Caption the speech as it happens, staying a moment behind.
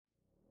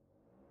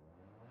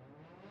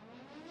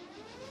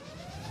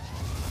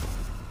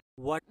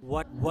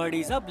What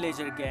is up,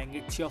 Leisure Gang?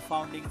 It's your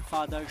founding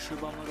father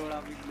Shubham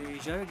Arora with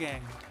Leisure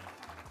Gang.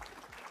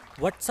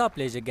 What's up,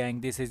 Leisure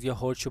Gang? This is your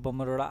host Shubham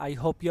Arora. I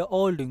hope you're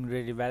all doing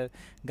really well.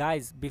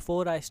 Guys,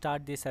 before I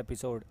start this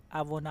episode,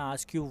 I wanna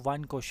ask you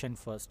one question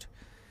first.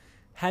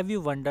 Have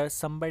you wondered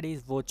somebody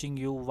is watching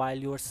you while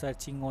you are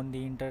searching on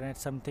the internet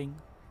something?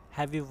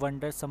 Have you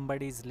wondered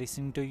somebody is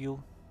listening to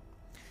you?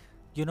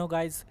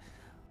 Guys,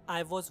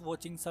 I was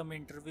watching some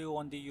interview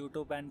on the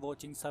YouTube and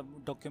watching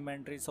some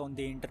documentaries on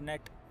the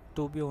internet.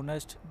 To be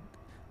honest,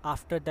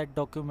 after that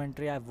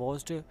documentary I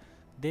watched,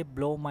 they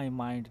blow my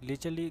mind.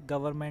 Literally,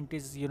 government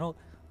is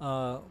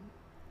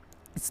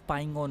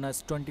spying on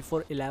us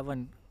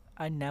 24/11.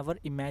 I never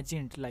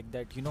imagined like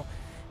that.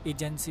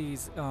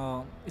 Agencies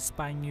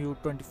spying you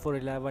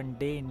 24/11,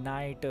 day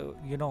night.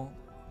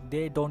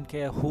 They don't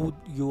care who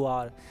you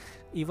are.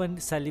 Even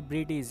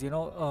celebrities,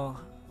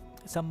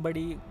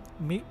 somebody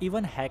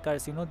even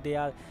hackers, they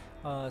are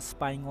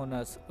spying on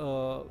us.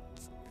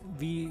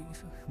 We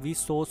we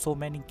saw so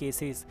many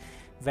cases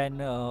when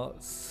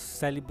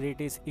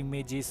celebrities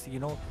images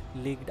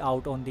leaked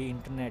out on the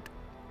internet.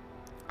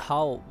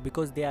 How?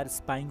 Because they are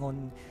spying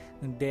on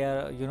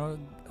their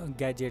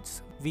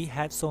gadgets. We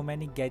have so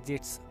many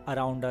gadgets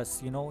around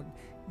us.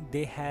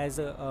 They has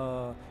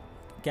a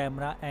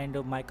camera and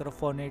a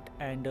microphone it,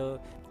 and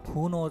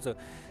who knows,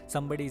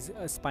 somebody is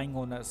spying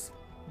on us.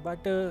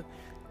 But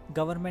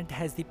government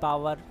has the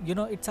power.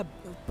 It's a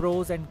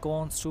pros and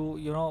cons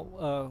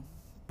to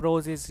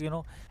pros is,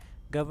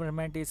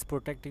 government is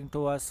protecting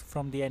to us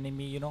from the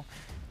enemy,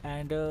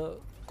 and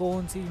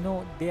cons,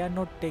 they are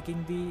not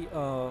taking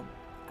the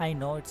I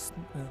know it's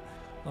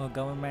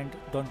government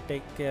don't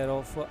take care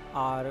of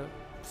our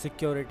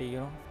security.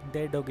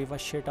 They don't give a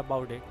shit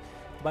about it.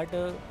 But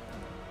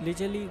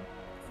literally,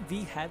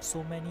 we have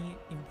so many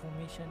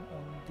information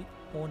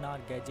on our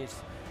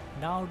gadgets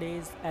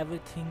nowadays.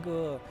 Everything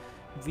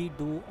we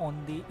do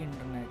on the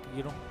internet,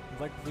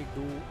 what we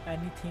do,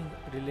 anything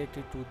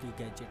related to the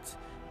gadgets,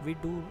 we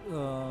do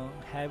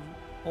have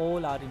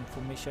all our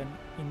information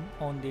in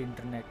on the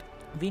internet.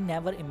 We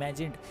never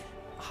imagined.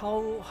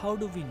 How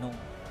do we know?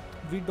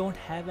 We don't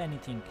have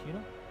anything.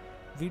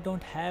 We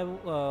don't have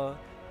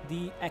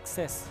the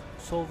access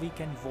so we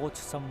can watch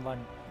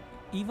someone.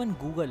 Even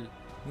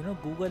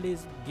Google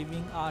is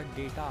giving our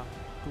data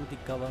to the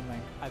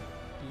government.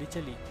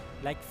 Literally,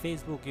 like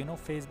Facebook.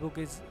 Facebook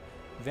is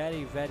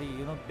very, very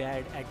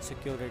bad at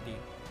security.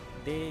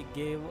 They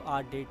gave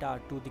our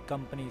data to the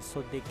companies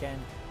so they can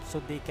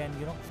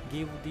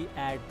give the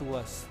ad to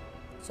us.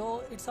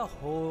 So it's a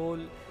whole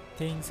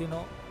things,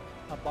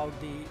 about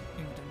the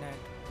internet.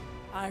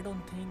 I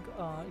don't think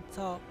it's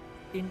a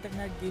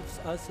internet gives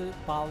us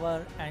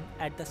power, and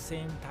at the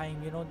same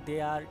time,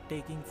 they are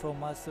taking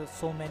from us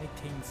so many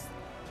things,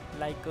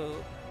 like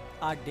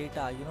our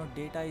data.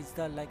 Data is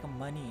the like a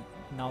money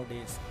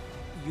nowadays.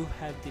 You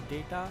have the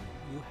data,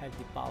 you have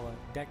the power.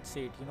 That's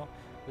it.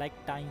 Like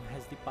time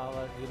has the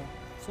power.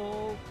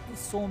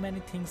 So many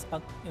things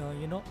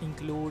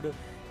include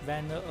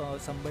when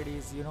somebody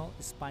is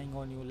spying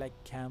on you, like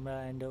camera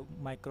and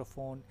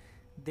microphone.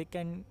 They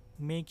can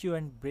make you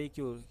and break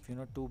you,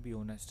 to be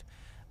honest.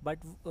 But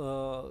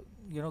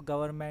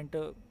government,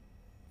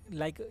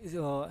 like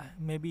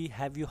maybe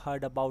have you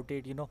heard about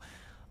it,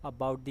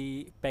 about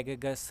the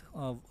Pegasus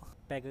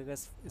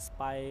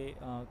spy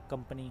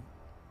company.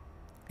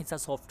 It's a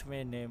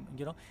software name.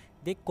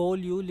 They call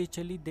you,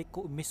 literally they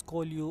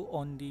miscall you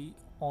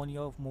on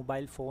your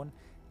mobile phone,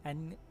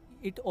 and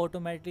it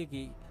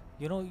automatically,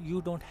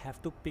 you don't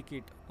have to pick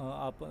it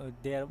up,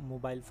 their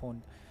mobile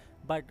phone.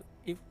 But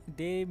if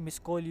they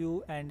miscall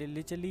you, and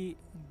literally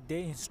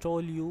they install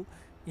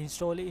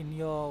in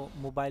your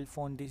mobile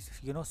phone this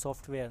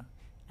software,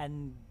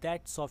 and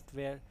that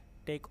software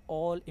take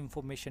all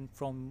information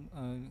from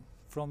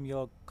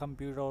your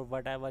computer or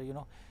whatever,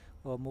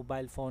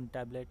 mobile phone,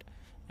 tablet,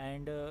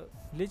 and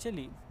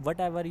literally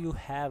whatever you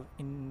have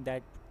in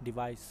that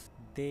device,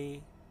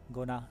 they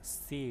gonna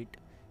see it.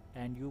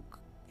 And you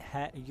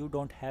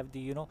don't have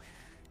the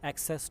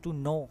access to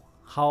know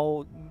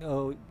how,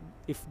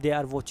 if they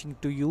are watching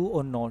to you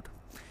or not.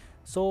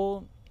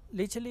 So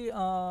literally,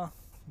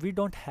 we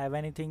don't have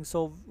anything.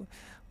 So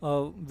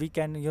we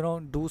can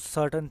do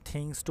certain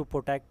things to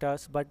protect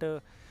us. But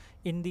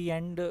in the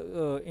end,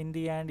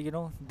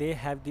 they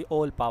have the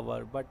all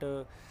power. But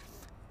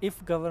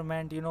if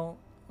government,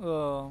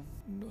 uh,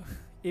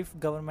 if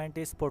government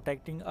is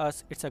protecting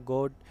us, it's a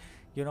good,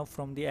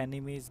 from the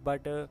enemies.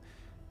 But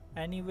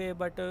anyway,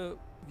 but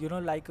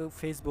like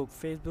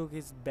Facebook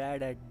is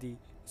bad at the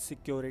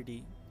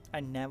security.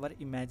 I never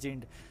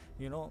imagined,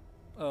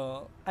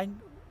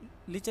 and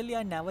literally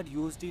I never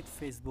used it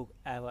Facebook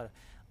ever.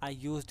 I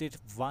used it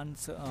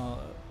once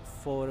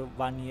for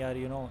 1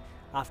 year.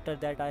 After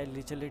that, I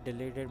literally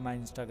deleted my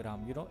Instagram.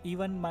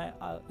 Even my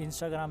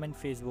Instagram and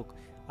Facebook.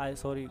 I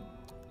sorry,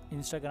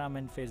 Instagram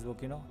and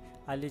Facebook.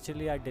 I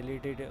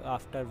deleted it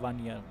after 1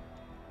 year.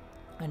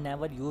 I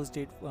never used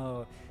it,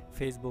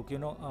 Facebook,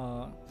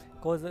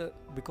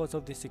 because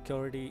of the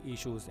security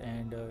issues.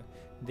 And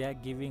they are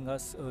giving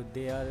us,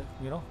 they are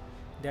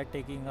they are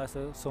taking us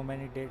so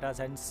many data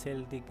and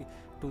sell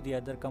to the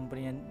other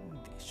company, and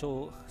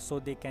so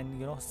they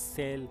can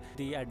sell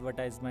the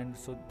advertisement,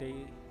 so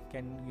they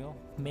can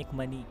make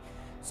money.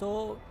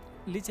 So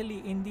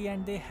literally in the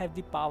end they have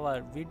the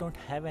power, we don't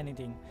have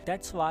anything.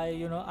 That's why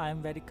I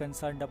am very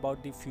concerned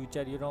about the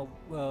future.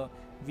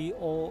 We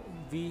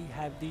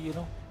have the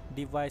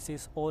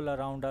devices all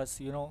around us,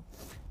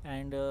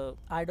 and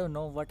I don't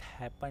know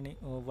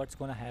what's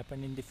gonna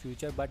happen in the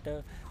future, but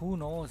who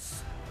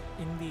knows.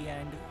 In the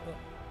end,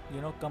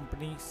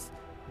 companies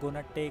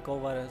gonna take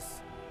over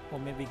us, or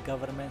maybe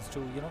governments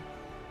too.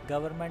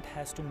 Government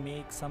has to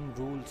make some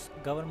rules,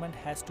 government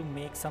has to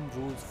make some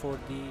rules for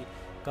the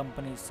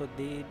companies, so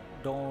they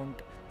don't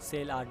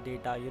sell our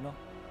data.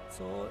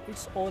 So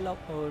it's all up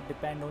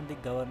depend on the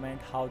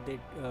government, how they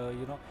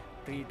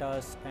treat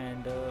us.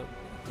 And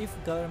if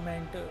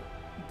government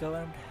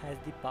has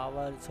the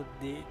power, so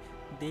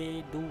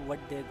they do what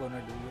they're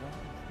gonna do,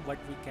 what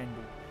we can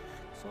do.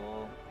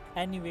 So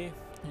anyway,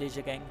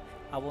 Leisure Gang,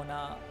 I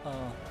wanna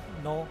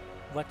know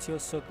what's your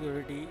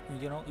security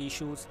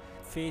issues,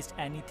 faced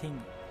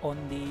anything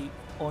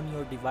on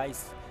your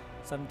device,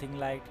 something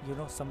like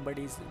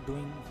somebody's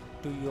doing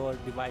to your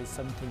device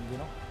something,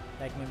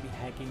 like maybe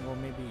hacking or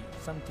maybe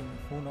something,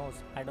 who knows.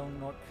 I don't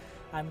know,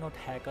 I'm not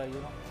hacker.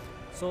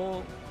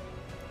 So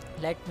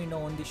let me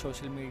know on the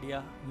social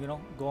media,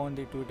 go on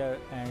the Twitter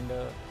and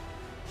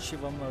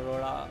Shivam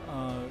Arora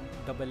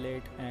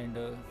 88, and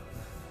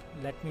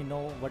let me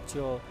know what's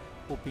your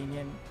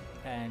opinion.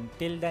 And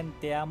till then,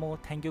 te amo,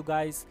 thank you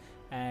guys,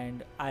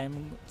 and I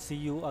am see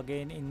you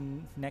again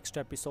in next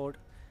episode.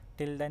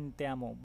 Till then, te amo.